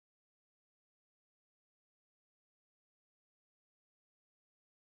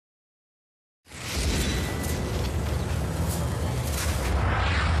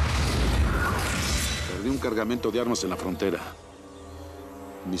cargamento de armas en la frontera.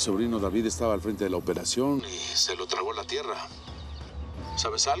 Mi sobrino David estaba al frente de la operación y se lo tragó la tierra.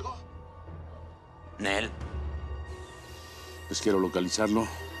 ¿Sabes algo? Nel. Pues quiero localizarlo.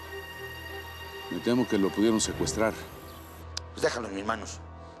 Me temo que lo pudieron secuestrar. Pues déjalo en mis manos.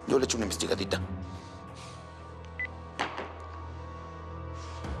 Yo le echo una investigadita.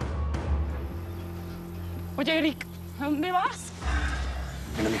 Oye, Eric, ¿a dónde vas?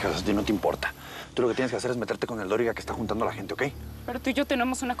 Mira, mija, a ti no te importa. Tú lo que tienes que hacer es meterte con el Dóriga que está juntando a la gente, ¿ok? Pero tú y yo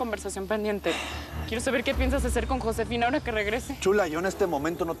tenemos una conversación pendiente. Quiero saber qué piensas hacer con Josefina ahora que regrese. Chula, yo en este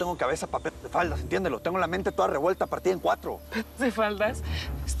momento no tengo cabeza para de faldas, entiéndelo. Tengo la mente toda revuelta, partida en 4. ¿De faldas?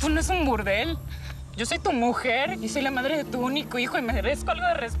 Esto no es un burdel. Yo soy tu mujer y soy la madre de tu único hijo y merezco algo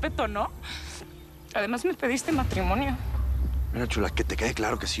de respeto, ¿no? Además, me pediste matrimonio. Mira, chula, que te quede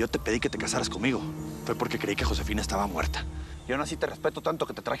claro que si yo te pedí que te casaras conmigo, fue porque creí que Josefina estaba muerta. Yo aún así te respeto tanto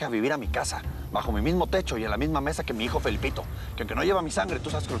que te traje a vivir a mi casa, bajo mi mismo techo y en la misma mesa que mi hijo Felipito. Que aunque no lleva mi sangre, tú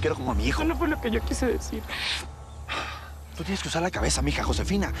sabes que lo quiero como a mi hijo. Eso no fue lo que yo quise decir. Tú tienes que usar la cabeza, mija.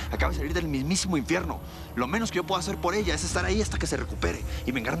 Josefina acaba de salir del mismísimo infierno. Lo menos que yo puedo hacer por ella es estar ahí hasta que se recupere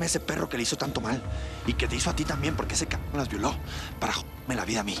y vengarme a ese perro que le hizo tanto mal. Y que te hizo a ti también, porque ese cabrón las violó para joderme la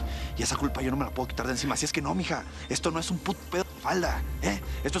vida a mí. Y esa culpa yo no me la puedo quitar de encima. Así es que no, mija. Esto no es un puto pedo de falda, ¿eh?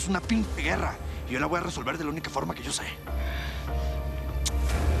 Esto es una pinche guerra. Y yo la voy a resolver de la única forma que yo sé.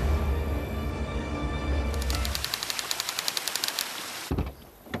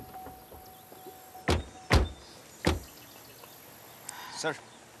 Sir.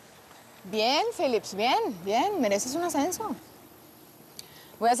 Bien, Phillips, bien, bien. Mereces un ascenso.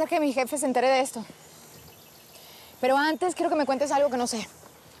 Voy a hacer que mi jefe se entere de esto. Pero antes quiero que me cuentes algo que no sé.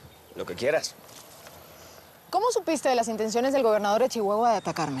 Lo que quieras. ¿Cómo supiste de las intenciones del gobernador de Chihuahua de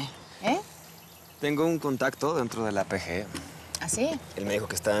atacarme? Tengo un contacto dentro de la PG. ¿Ah, sí? Él me dijo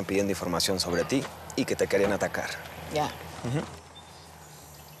que estaban pidiendo información sobre ti y que te querían atacar. Ya.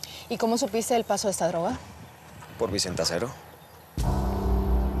 ¿Y cómo supiste el paso de esta droga? Por Vicente Acero.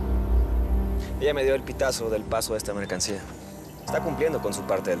 Ella me dio el pitazo del paso de esta mercancía. Está cumpliendo con su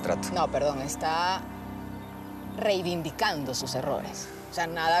parte del trato. No, perdón, está reivindicando sus errores. O sea,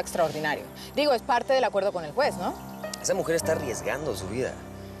 nada extraordinario. Digo, es parte del acuerdo con el juez, ¿no? Esa mujer está arriesgando su vida.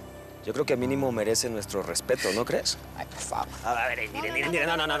 Yo creo que mínimo merece nuestro respeto, ¿no crees? Ay, por favor. A ver, mire,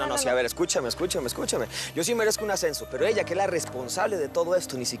 no. Sí, a ver, escúchame. Yo sí merezco un ascenso, pero ella, que es la responsable de todo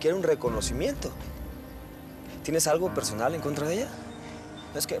esto, ni siquiera un reconocimiento. ¿Tienes algo personal en contra de ella?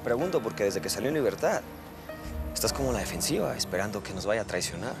 Es que pregunto porque desde que salió en libertad, estás como en la defensiva, esperando que nos vaya a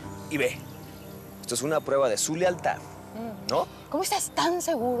traicionar. Y ve, esto es una prueba de su lealtad, ¿no? ¿Cómo estás tan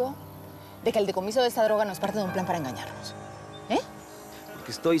seguro de que el decomiso de esta droga no es parte de un plan para engañarnos?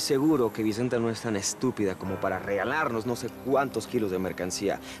 Porque estoy seguro que Vicenta no es tan estúpida como para regalarnos no sé cuántos kilos de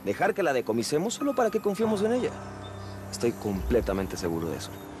mercancía. Dejar que la decomisemos solo para que confiemos en ella. Estoy completamente seguro de eso.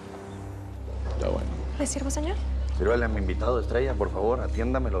 Ya bueno. ¿Le sirvo, señor? Sírvale a mi invitado estrella, por favor,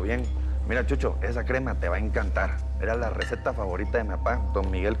 atiéndamelo bien. Mira, Chucho, esa crema te va a encantar. Era la receta favorita de mi papá, don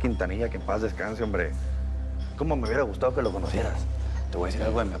Miguel Quintanilla, que en paz descanse, hombre. ¿Cómo me hubiera gustado que lo conocieras? Te voy a decir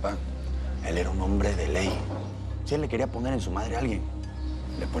algo de mi papá. Él era un hombre de ley. Si él le quería poner en su madre a alguien,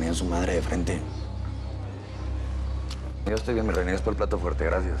 le ponía en su madre de frente. Yo estoy bien, mi reina, es por el plato fuerte,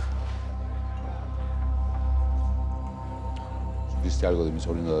 gracias. ¿Supiste algo de mi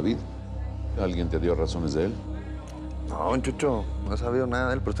sobrino David? ¿Alguien te dio razones de él? No, Chucho, no he sabido nada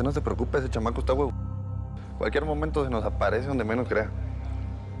de él, pero usted no se preocupe, ese chamaco está huevo. Cualquier momento se nos aparece donde menos crea.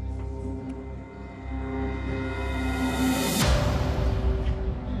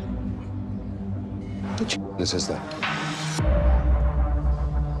 ¿Qué es esta?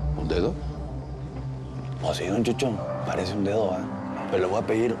 ¿Un dedo? Oh, sí, don Chucho, parece un dedo, ¿va? Pero le voy a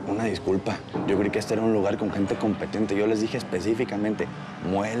pedir una disculpa. Yo creí que este era un lugar con gente competente. Yo les dije específicamente,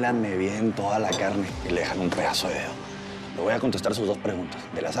 muélanme bien toda la carne y le dejan un pedazo de dedo. Le voy a contestar sus 2 preguntas.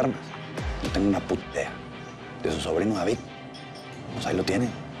 De las armas, no tengo una puta idea. De su sobrino David, pues ahí lo tienen.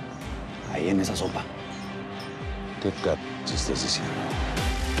 Ahí en esa sopa. ¿Qué estás diciendo?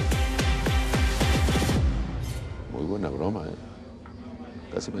 Muy buena broma, ¿eh?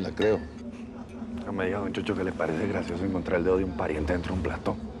 Casi me la creo. No me diga, don Chucho, que le parece gracioso encontrar el dedo de un pariente dentro de un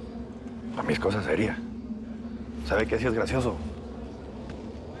plato. A mí es cosa seria. ¿Sabe qué sí es gracioso?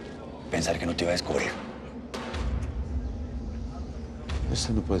 Pensar que no te iba a descubrir.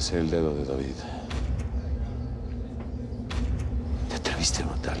 Este no puede ser el dedo de David. ¿Te atreviste a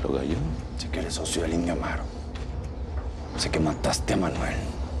matarlo, gallo? Sé que eres socio del Indio Amaro. Sé que mataste a Manuel.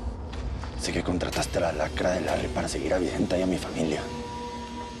 Sé que contrataste a la lacra de Larry para seguir a Vicenta y a mi familia.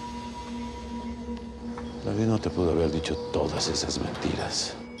 David no te pudo haber dicho todas esas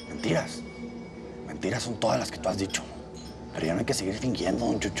mentiras. ¿Mentiras? mentiras son todas las que tú has dicho. Pero ya no hay que seguir fingiendo,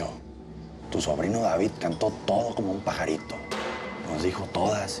 don Chucho. Tu sobrino David cantó todo como un pajarito. Nos dijo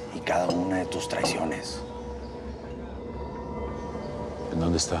todas y cada una de tus traiciones. ¿En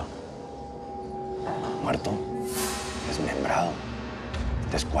dónde está? Muerto, desmembrado,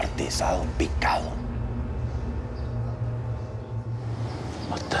 descuartizado, picado.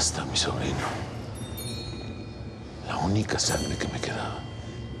 Mataste a mi sobrino. La única sangre que me quedaba.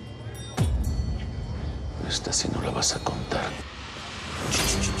 Esta sí no la vas a contar.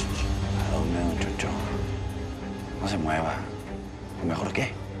 ¿A dónde, don Chucho? No se mueva. ¿O mejor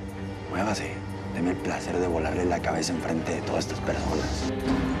qué? Muévase. Deme el placer de volarle la cabeza enfrente de todas estas personas.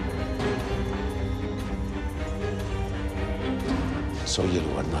 Soy el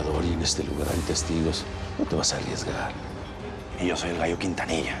gobernador y en este lugar hay testigos. No te vas a arriesgar. Y yo soy el gallo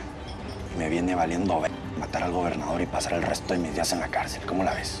Quintanilla. Y me viene valiendo matar al gobernador y pasar el resto de mis días en la cárcel. ¿Cómo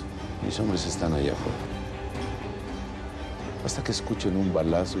la ves? Mis hombres están allá afuera. Hasta que escuchen un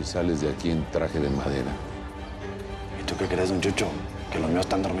balazo y sales de aquí en traje de madera. ¿Y tú qué crees, don Chucho? Que los míos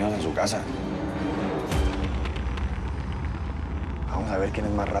están dormidos en su casa. Vamos a ver quién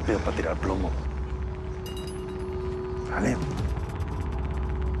es más rápido para tirar plomo. ¿Sale?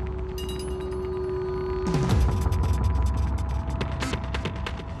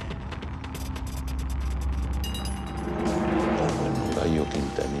 Gallo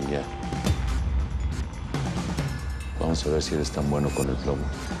Quintanilla. Vamos a ver si eres tan bueno con el plomo.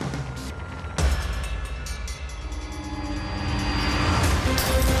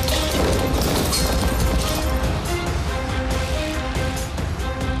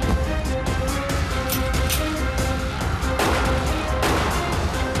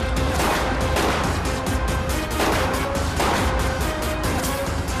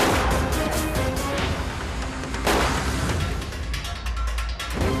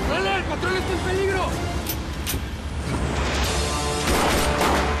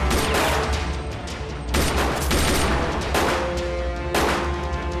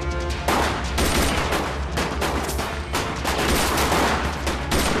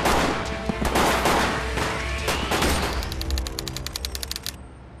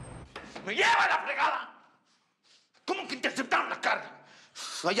 ¡Me lleva la fregada! ¿Cómo que interceptaron la carga?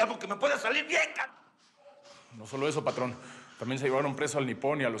 ¿Hay algo que me pueda salir bien, cara? No solo eso, patrón. También se llevaron preso al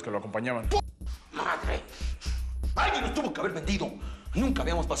nipón y a los que lo acompañaban. ¡Madre! ¡Alguien nos tuvo que haber vendido! Nunca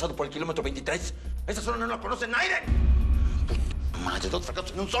habíamos pasado por el kilómetro 23. Esa zona no la conoce nadie. Madre, 2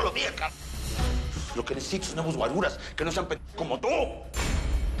 fracasos en un solo día, cara. Lo que necesito son nuevos guaruras que no sean como tú.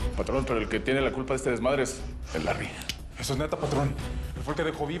 Patrón, pero el que tiene la culpa de este desmadre es el Larry. Eso es neta, patrón. Él fue el que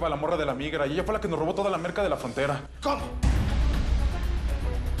dejó viva a la morra de la migra y ella fue la que nos robó toda la merca de la frontera. ¿Cómo?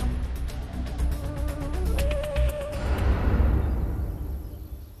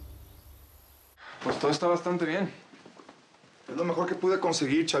 Pues todo está bastante bien. Es lo mejor que pude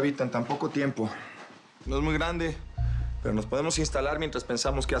conseguir, chavita, en tan poco tiempo. No es muy grande, pero nos podemos instalar mientras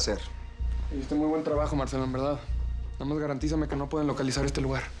pensamos qué hacer. Hiciste muy buen trabajo, Marcelo, en verdad. Nada más garantízame que no pueden localizar este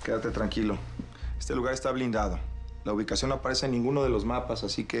lugar. Quédate tranquilo. Este lugar está blindado. La ubicación no aparece en ninguno de los mapas,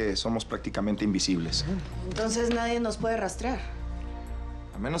 así que somos prácticamente invisibles. Entonces nadie nos puede rastrear.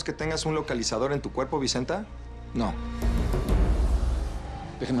 A menos que tengas un localizador en tu cuerpo, Vicenta, no.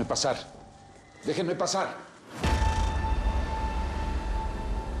 Déjenme pasar. Déjenme pasar.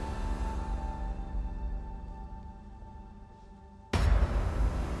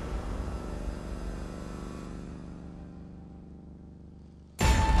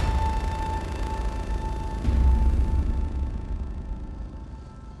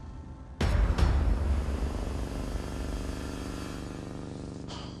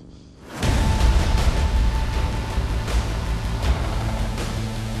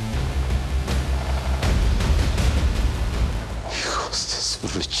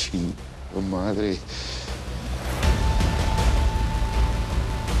 Rechín, oh madre.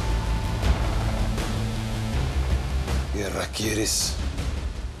 Guerra quieres,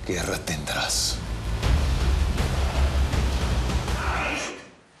 guerra tendrás.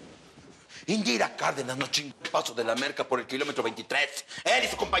 Indira Cárdenas no chingó el paso de la merca por el kilómetro 23. Él y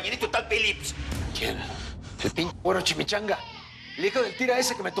su compañerito tal Phillips. ¿Quién? El pinche güero chimichanga. El hijo del tira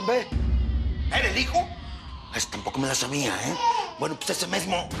ese que me tumbé. ¿Era el hijo? Ese tampoco me la sabía, ¿eh? Bueno, pues ese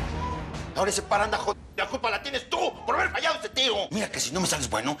mismo. Ahora ese par anda jodido. La culpa la tienes tú por haber fallado ese tiro. Mira que si no me sales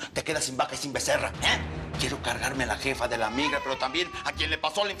bueno, te quedas sin vaca y sin becerra, ¿eh? Quiero cargarme a la jefa de la migra, pero también a quien le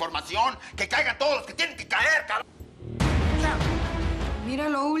pasó la información. Que caigan todos los que tienen que caer, cabrón. Mira,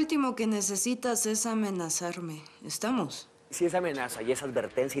 lo último que necesitas es amenazarme. ¿Estamos? Si es amenaza y es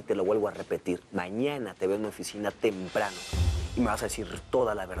advertencia, y te lo vuelvo a repetir, mañana te veo en mi oficina temprano y me vas a decir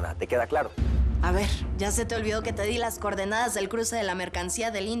toda la verdad. ¿Te queda claro? A ver, ya se te olvidó que te di las coordenadas del cruce de la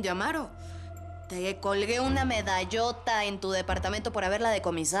mercancía del Indio Amaro. Te colgué una medallota en tu departamento por haberla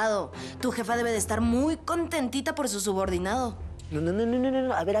decomisado. Tu jefa debe de estar muy contentita por su subordinado.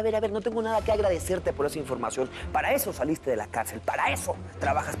 No. A ver, no tengo nada que agradecerte por esa información. Para eso saliste de la cárcel, para eso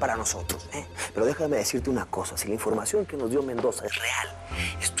trabajas para nosotros, ¿eh? Pero déjame decirte una cosa, si la información que nos dio Mendoza es real,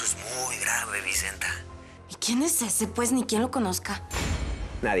 esto es muy grave, Vicenta. ¿Y quién es ese, pues? Ni quien lo conozca.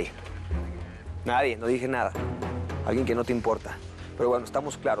 Nadie, no dije nada. Alguien que no te importa. Pero bueno,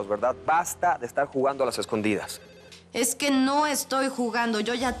 estamos claros, ¿verdad? Basta de estar jugando a las escondidas. Es que no estoy jugando.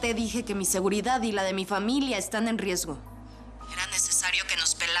 Yo ya te dije que mi seguridad y la de mi familia están en riesgo. Era necesario que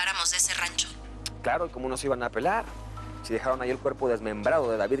nos peláramos de ese rancho. Claro, ¿y cómo nos iban a pelar? Si dejaron ahí el cuerpo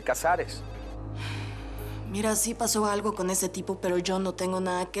desmembrado de David Casares. Mira, sí pasó algo con ese tipo, pero yo no tengo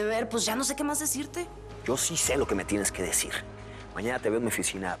nada que ver. Pues ya no sé qué más decirte. Yo sí sé lo que me tienes que decir. Mañana te veo en mi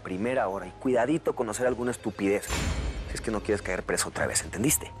oficina a primera hora y cuidadito con hacer alguna estupidez. Si es que no quieres caer preso otra vez,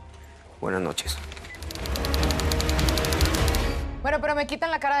 ¿entendiste? Buenas noches. Bueno, pero me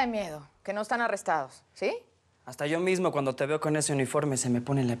quitan la cara de miedo, que no están arrestados, ¿sí? Hasta yo mismo, cuando te veo con ese uniforme, se me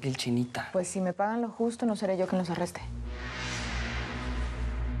pone la piel chinita. Pues si me pagan lo justo, no seré yo quien los arreste.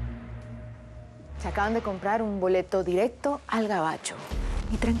 Se acaban de comprar un boleto directo al gabacho.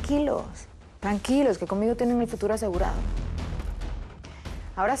 Y tranquilos, que conmigo tienen mi futuro asegurado.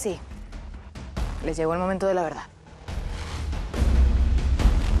 Ahora sí, les llegó el momento de la verdad.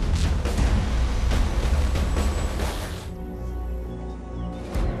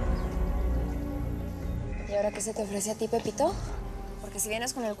 ¿Y ahora qué se te ofrece a ti, Pepito? Porque si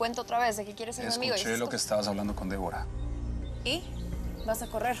vienes con el cuento otra vez de que quieres ser mi amigo... Escuché lo que estabas hablando con Débora. ¿Y? Vas a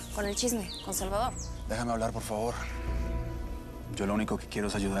correr con el chisme, con Salvador. Déjame hablar, por favor. Yo lo único que quiero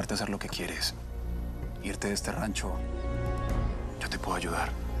es ayudarte a hacer lo que quieres. Irte de este rancho. Yo te puedo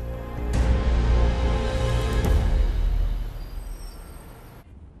ayudar.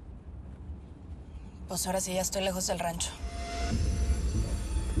 Pues ahora sí ya estoy lejos del rancho.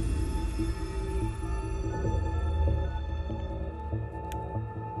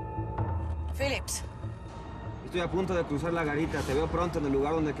 Phillips. Estoy a punto de cruzar la garita. Te veo pronto en el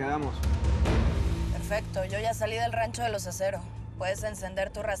lugar donde quedamos. Perfecto, yo ya salí del rancho de los Acero. Puedes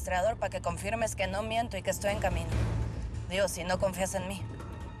encender tu rastreador para que confirmes que no miento y que estoy en camino. Digo, si no confías en mí.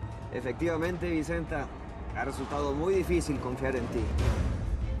 Efectivamente, Vicenta. Ha resultado muy difícil confiar en ti.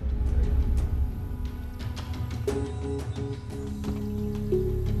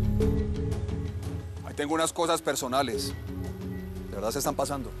 Ahí tengo unas cosas personales. De verdad se están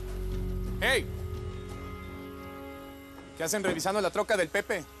pasando. ¡Hey! ¿Qué hacen revisando la troca del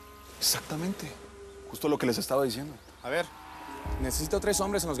Pepe? Exactamente. Justo lo que les estaba diciendo. A ver, necesito 3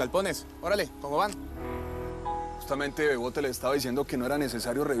 hombres en los galpones. Órale, ¿cómo van? Justamente Bebote le estaba diciendo que no era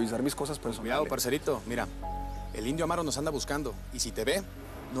necesario revisar mis cosas personales. Cuidado, parcerito. Mira, el Indio Amaro nos anda buscando. Y si te ve,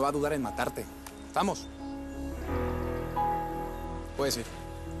 no va a dudar en matarte. ¡Vamos! Puedes ir.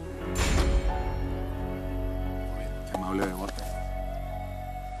 Qué amable Bebote.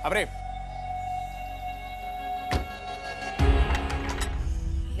 ¡Abre!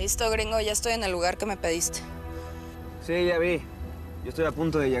 Listo, gringo, ya estoy en el lugar que me pediste. Sí, ya vi. Yo estoy a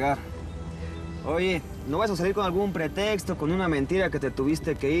punto de llegar. Oye, ¿no vas a salir con algún pretexto, con una mentira que te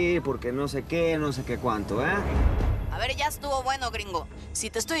tuviste que ir porque no sé qué cuánto, eh? A ver, ya estuvo bueno, gringo.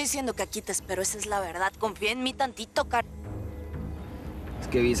 Si te estoy diciendo que aquí te espero, esa es la verdad. Confía en mí tantito, Es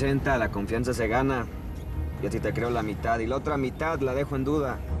que, Vicenta, la confianza se gana. Yo a ti te creo la mitad y la otra mitad la dejo en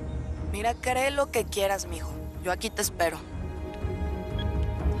duda. Mira, cree lo que quieras, mijo. Yo aquí te espero.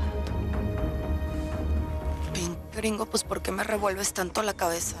 Gringo, pues ¿por qué me revuelves tanto la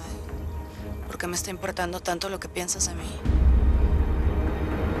cabeza? ¿Por qué me está importando tanto lo que piensas de mí?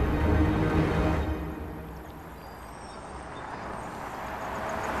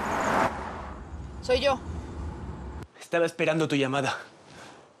 Soy yo. Estaba esperando tu llamada.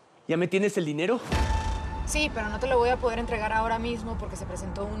 ¿Ya me tienes el dinero? Sí, pero no te lo voy a poder entregar ahora mismo porque se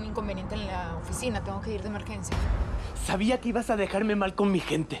presentó un inconveniente en la oficina. Tengo que ir de emergencia. Sabía que ibas a dejarme mal con mi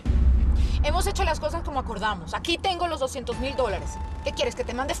gente. Hemos hecho las cosas como acordamos. Aquí tengo los $200,000. ¿Qué quieres, que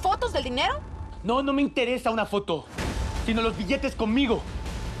te mande fotos del dinero? No, no me interesa una foto, sino los billetes conmigo.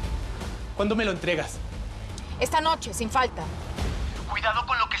 ¿Cuándo me lo entregas? Esta noche, sin falta. Cuidado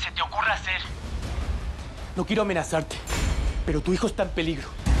con lo que se te ocurra hacer. No quiero amenazarte, pero tu hijo está en peligro.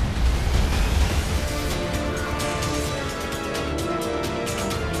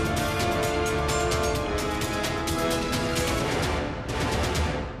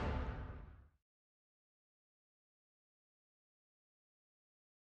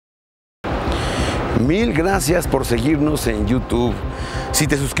 Mil gracias por seguirnos en YouTube. Si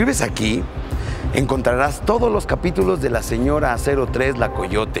te suscribes aquí, encontrarás todos los capítulos de La Señora Acero 3, La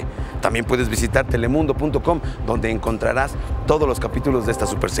Coyote. También puedes visitar telemundo.com, donde encontrarás todos los capítulos de esta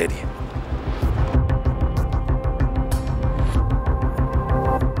superserie.